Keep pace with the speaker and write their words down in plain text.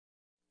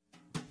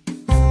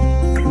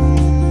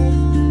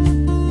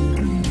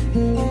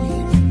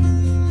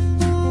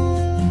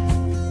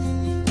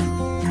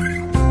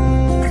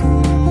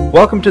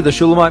Welcome to the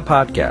Shulamite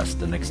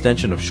Podcast, an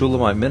extension of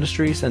Shulamite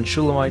Ministries and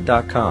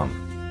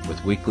Shulamite.com,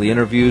 with weekly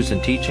interviews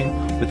and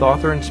teaching with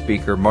author and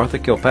speaker Martha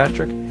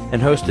Kilpatrick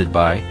and hosted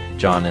by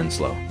John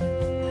Enslow.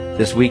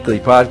 This weekly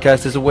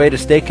podcast is a way to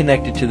stay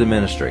connected to the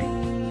ministry.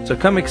 So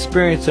come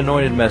experience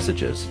anointed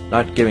messages,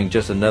 not giving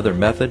just another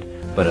method,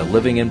 but a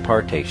living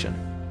impartation.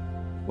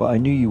 Well, I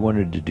knew you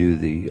wanted to do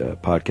the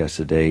podcast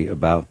today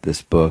about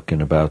this book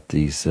and about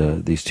these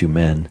two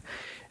men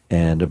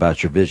and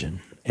about your vision.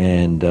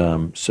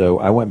 And so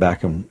I went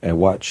back and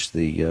watched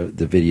the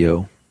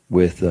video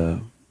with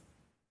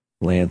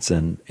Lance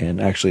and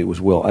actually it was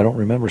Will. I don't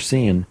remember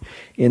seeing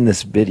in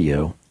this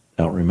video.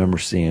 I don't remember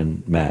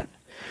seeing Matt,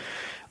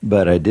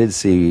 but I did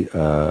see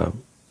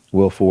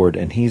Will Ford,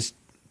 and he's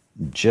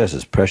just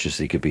as precious as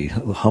he could be.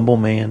 A humble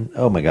man.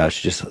 Oh my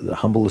gosh, just the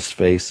humblest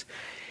face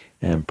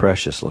and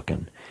precious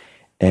looking.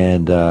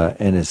 And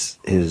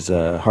his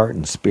heart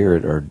and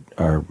spirit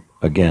are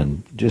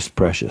again just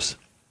precious.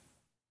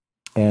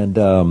 And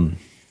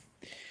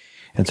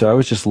so I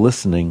was just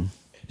listening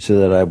so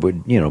that I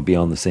would, be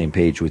on the same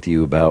page with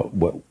you about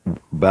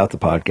the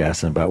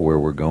podcast and about where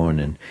we're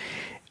going.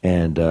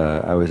 And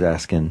I was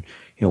asking,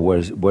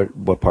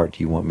 what part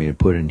do you want me to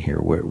put in here?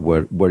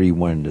 What are you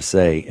wanting to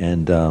say?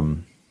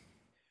 And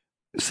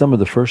some of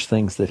the first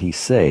things that he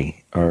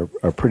say are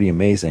pretty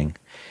amazing.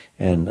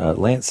 And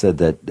Lance said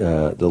that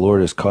the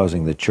Lord is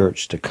causing the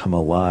church to come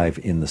alive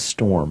in the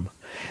storm,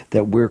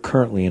 that we're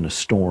currently in a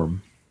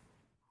storm.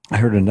 I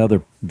heard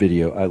another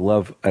video. I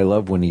love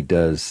when he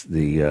does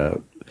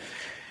the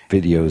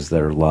videos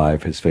that are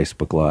live, his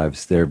Facebook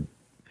lives. I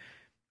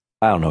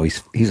don't know,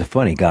 he's a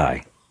funny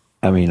guy.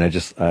 I mean, I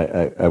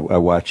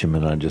watch him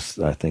and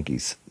I think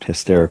he's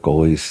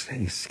hysterical.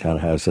 He's kind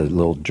of has a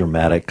little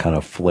dramatic kind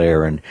of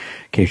flair, and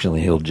occasionally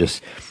he'll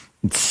just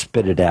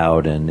spit it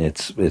out, and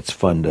it's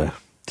fun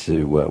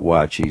to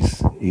watch.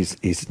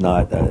 He's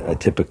not a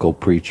typical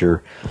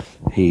preacher.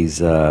 He's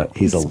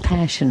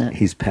passionate.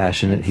 He's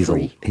passionate.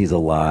 He's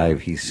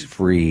alive. He's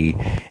free,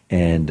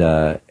 and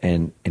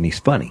he's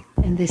funny.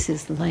 And this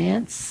is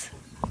Lance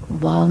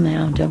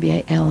Wallnau,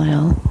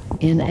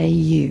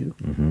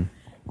 WALLNAU.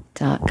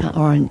 .com,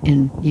 or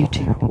in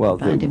YouTube. You can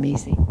find him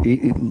easy.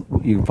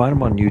 You can find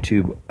him on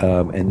YouTube,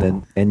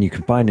 and you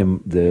can find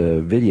him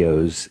the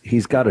videos.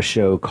 He's got a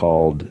show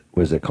called,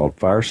 was it called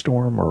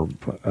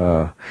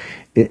Firestorm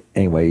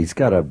anyway, he's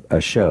got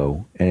a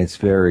show, and it's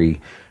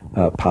very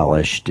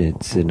polished.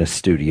 It's in a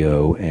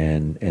studio,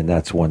 and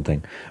that's one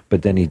thing.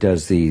 But then he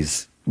does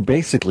these.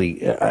 Basically,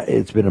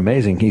 it's been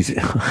amazing. He's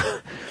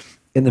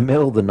in the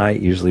middle of the night,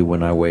 usually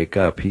when I wake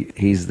up,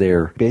 he's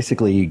there.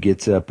 Basically, he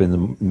gets up in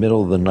the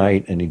middle of the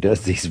night and he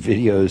does these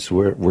videos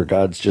where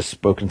God's just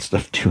spoken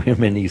stuff to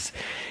him, and he's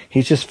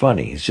just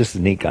funny. He's just a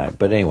neat guy.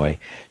 But anyway,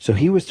 so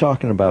he was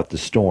talking about the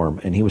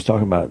storm, and he was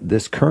talking about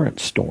this current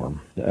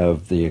storm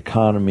of the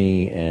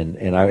economy,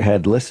 and I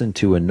had listened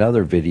to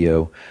another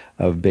video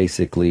of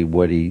basically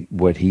what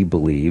he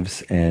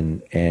believes,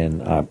 and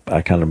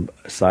I kind of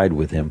side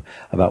with him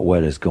about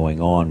what is going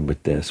on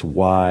with this,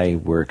 why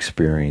we're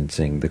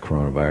experiencing the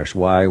coronavirus,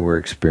 why we're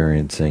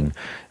experiencing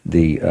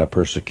the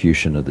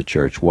persecution of the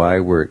church, why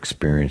we're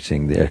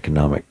experiencing the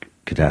economic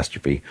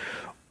catastrophe,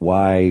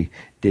 why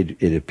did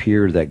it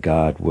appear that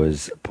God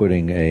was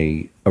putting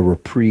a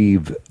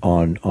reprieve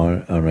on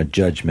a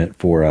judgment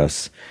for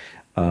us.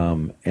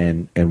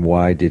 And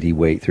why did he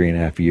wait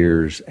 3.5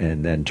 years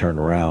and then turn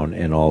around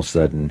and all of a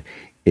sudden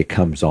it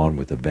comes on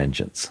with a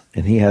vengeance?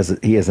 And he has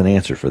an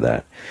answer for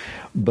that.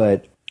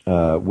 But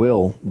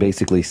Will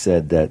basically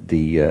said that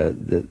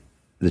the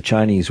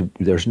Chinese,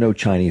 there's no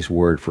Chinese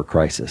word for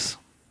crisis.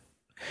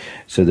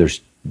 So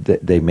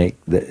they make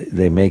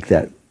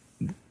that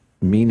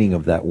meaning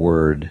of that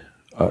word,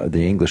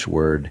 the English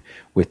word,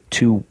 with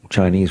two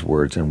Chinese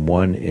words, and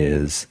one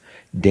is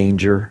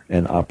danger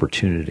and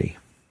opportunity.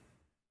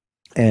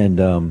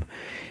 And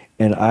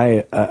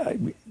I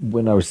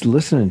when I was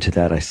listening to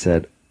that, I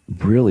said,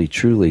 really,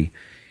 truly,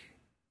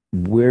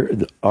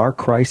 our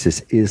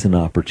crisis is an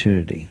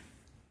opportunity.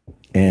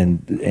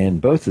 And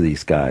both of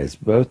these guys,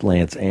 both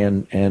Lance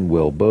and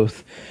Will,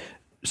 both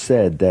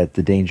said that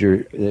the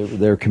danger,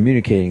 they're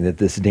communicating that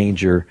this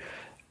danger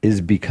is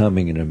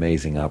becoming an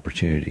amazing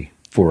opportunity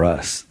for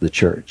us, the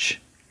church.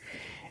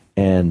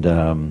 And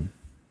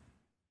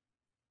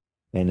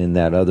in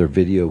that other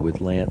video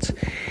with Lance,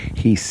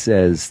 he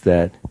says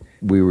that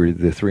we were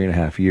the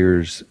 3.5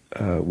 years,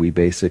 we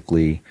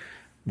basically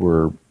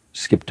were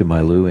skipped to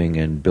Mailuing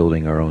and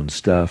building our own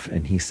stuff.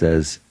 And he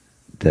says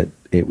that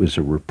it was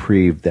a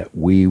reprieve, that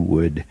we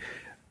would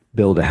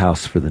build a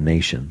house for the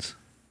nations,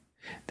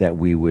 that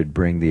we would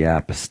bring the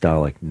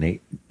apostolic,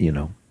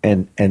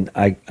 and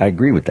I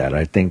agree with that.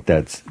 I think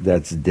that's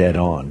dead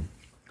on.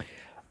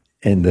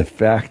 And the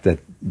fact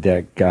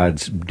that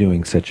God's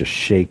doing such a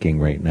shaking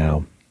right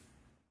now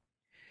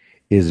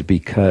is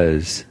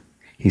because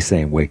he's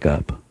saying, wake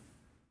up.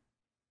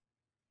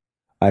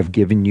 I've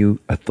given you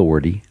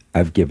authority.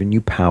 I've given you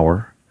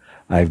power.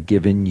 I've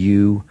given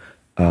you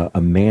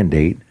a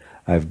mandate.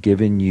 I've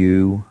given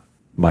you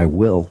my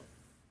will.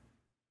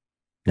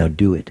 Now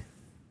do it.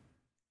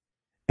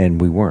 And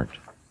we weren't.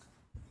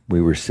 We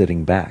were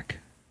sitting back.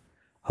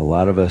 A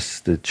lot of us,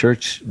 the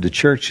church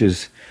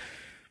is,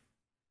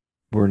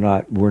 we're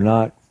not.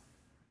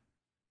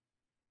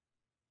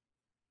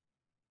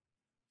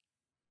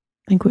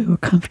 I think we were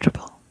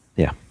comfortable.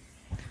 Yeah.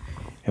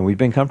 And we've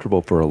been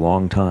comfortable for a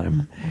long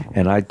time. Mm-hmm.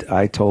 And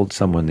I told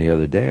someone the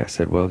other day, I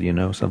said, well, you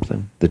know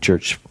something? The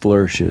church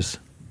flourishes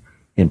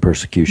in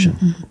persecution.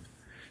 Mm-hmm.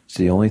 It's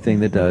the only thing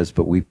that does,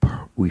 but we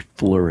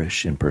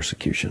flourish in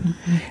persecution.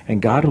 Mm-hmm.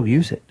 And God will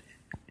use it.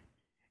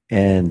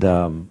 And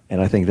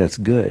I think that's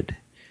good.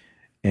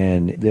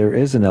 And there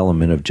is an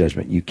element of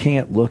judgment. You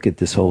can't look at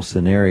this whole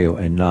scenario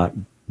and not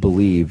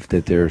believe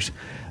that there's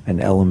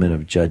an element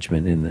of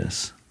judgment in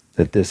this.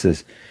 That this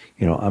is,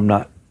 you know, I'm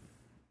not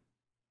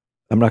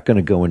going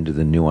to go into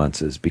the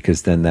nuances,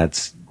 because then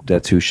that's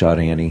who shot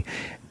Annie.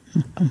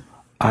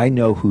 I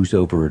know who's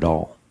over it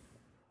all.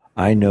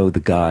 I know the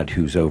God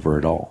who's over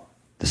it all.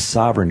 The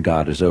sovereign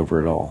God is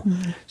over it all.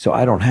 Mm-hmm. So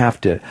I don't have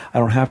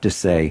to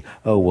say,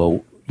 oh,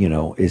 well, you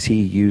know, is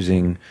he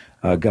using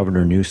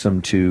Governor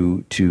Newsom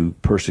to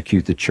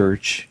persecute the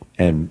church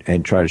and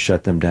try to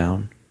shut them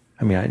down?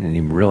 I mean, I didn't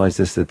even realize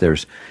this, that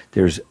there's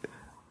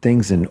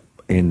things in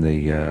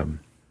the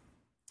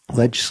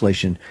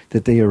legislation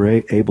that they are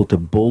able to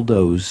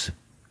bulldoze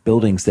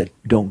buildings that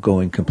don't go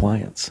in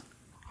compliance.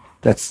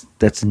 That's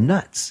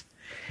nuts.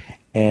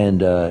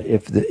 And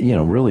if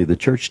really the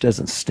church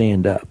doesn't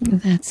stand up,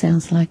 that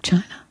sounds like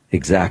China.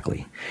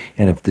 Exactly.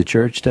 And if the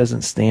church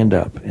doesn't stand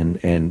up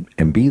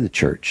and be the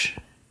church,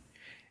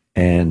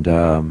 and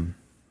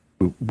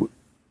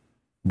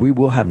we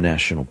will have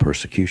national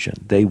persecution.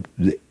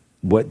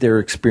 What they're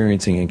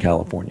experiencing in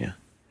California,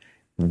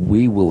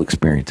 we will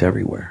experience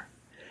everywhere.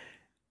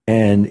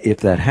 And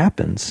if that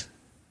happens,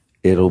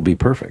 it'll be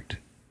perfect.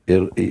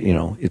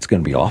 It's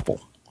going to be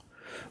awful.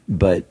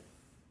 But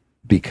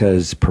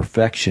because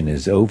perfection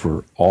is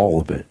over all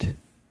of it,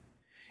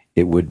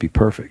 it would be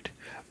perfect.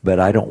 But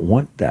I don't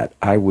want that.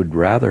 I would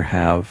rather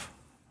have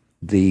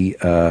the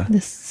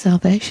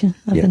salvation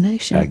of the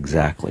nation.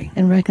 Exactly.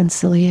 And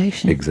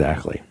reconciliation.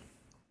 Exactly.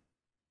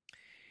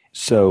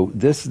 So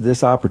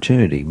this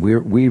opportunity,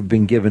 we've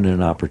been given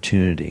an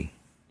opportunity.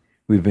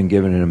 We've been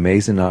given an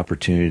amazing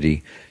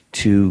opportunity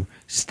to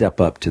step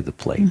up to the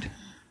plate,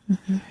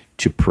 mm-hmm.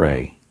 to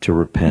pray, to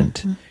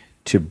repent, mm-hmm.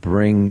 to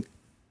bring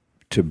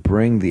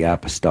the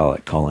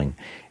apostolic calling,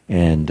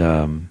 and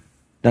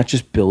not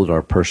just build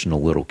our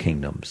personal little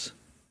kingdoms.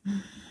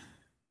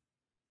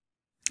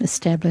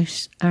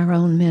 Establish our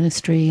own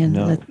ministry and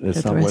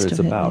that's not what it's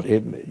about.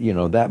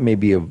 That may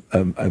be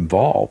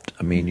involved.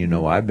 I mean,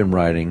 I've been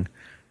writing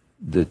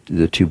the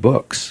 2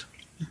 books,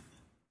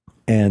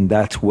 and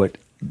that's what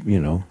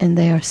And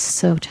they are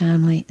so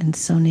timely and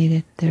so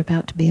needed. They're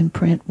about to be in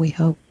print, we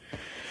hope,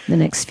 the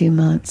next few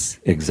months.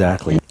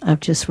 Exactly. And I've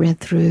just read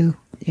through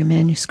your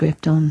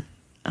manuscript on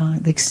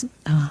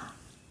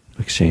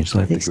Exchange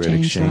Life,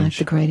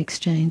 the Great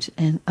Exchange,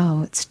 and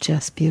it's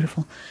just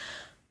beautiful.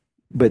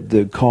 But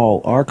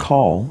our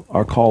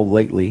call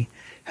lately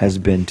has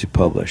been to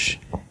publish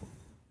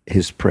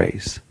his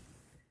praise,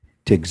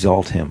 to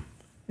exalt him.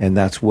 And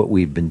that's what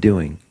we've been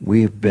doing.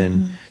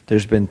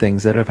 There's been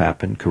things that have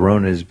happened.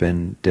 Corona has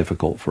been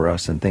difficult for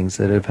us, and things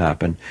that have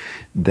happened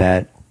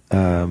that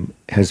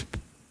has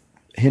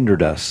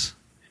hindered us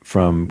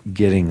from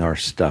getting our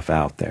stuff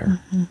out there.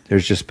 Mm-hmm.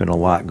 There's just been a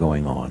lot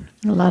going on.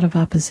 A lot of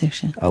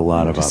opposition. A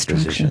lot of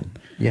opposition.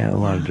 Yeah, a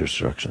lot of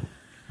destruction.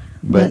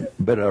 But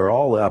are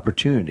all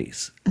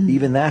opportunities. Mm-hmm.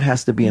 Even that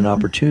has to be an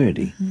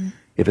opportunity. Mm-hmm.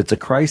 If it's a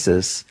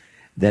crisis,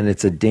 then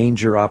it's a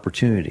danger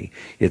opportunity.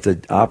 It's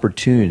an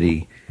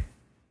opportunity,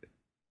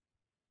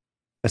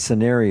 a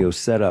scenario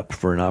set up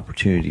for an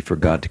opportunity for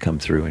God to come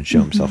through and show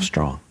mm-hmm. himself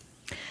strong.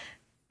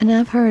 And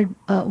I've heard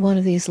one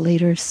of these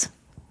leaders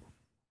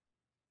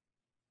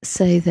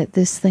say that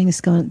this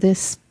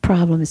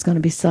problem is going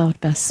to be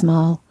solved by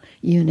small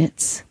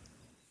units.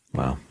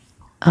 Wow.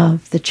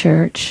 Of the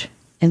church.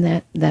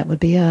 And that would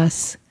be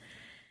us.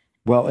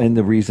 Well, and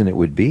the reason it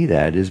would be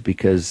that is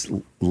because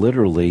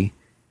literally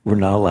we're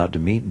not allowed to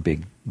meet in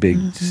big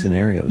mm-hmm.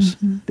 scenarios.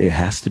 Mm-hmm. It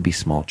has to be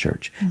small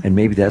church. Mm-hmm. And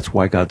maybe that's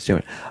why God's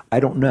doing it.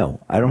 I don't know.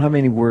 I don't have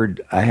any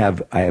word. I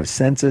have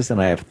senses,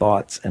 and I have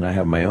thoughts, and I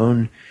have my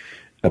own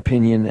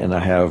opinion, and I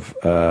have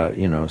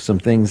some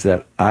things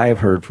that I have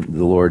heard from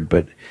the Lord,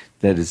 but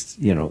that is,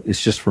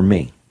 it's just for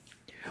me.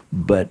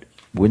 But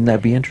wouldn't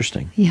that be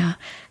interesting? Yeah.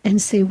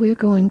 And see, we're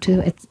going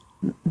to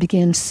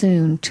begin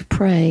soon to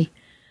pray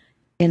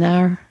in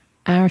our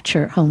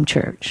church, home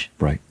church.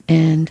 Right.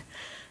 And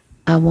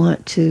I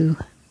want to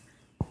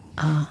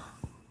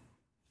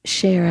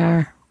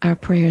share our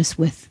prayers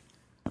with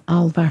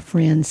all of our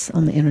friends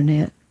on the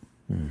internet.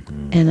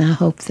 Mm-hmm. And I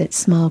hope that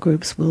small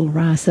groups will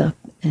rise up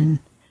and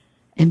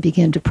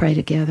begin to pray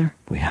together.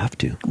 We have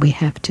to. We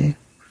have to.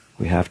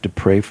 We have to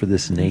pray for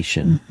this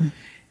nation, mm-hmm.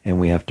 and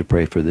we have to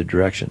pray for the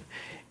direction.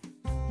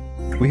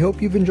 We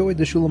hope you've enjoyed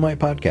the Shulamite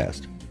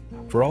Podcast.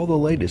 For all the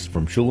latest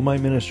from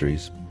Shulamite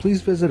Ministries,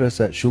 please visit us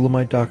at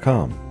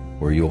shulamite.com,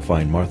 where you'll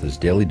find Martha's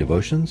daily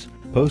devotions,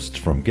 posts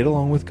from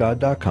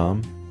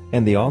getalongwithgod.com,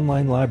 and the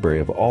online library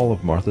of all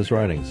of Martha's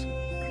writings.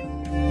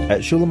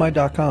 At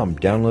Shulamite.com,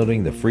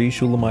 downloading the free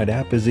Shulamite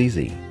app is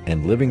easy,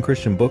 and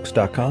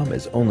LivingChristianBooks.com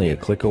is only a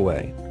click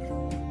away.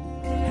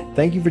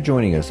 Thank you for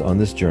joining us on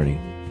this journey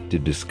to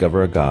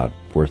discover a God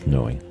worth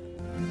knowing.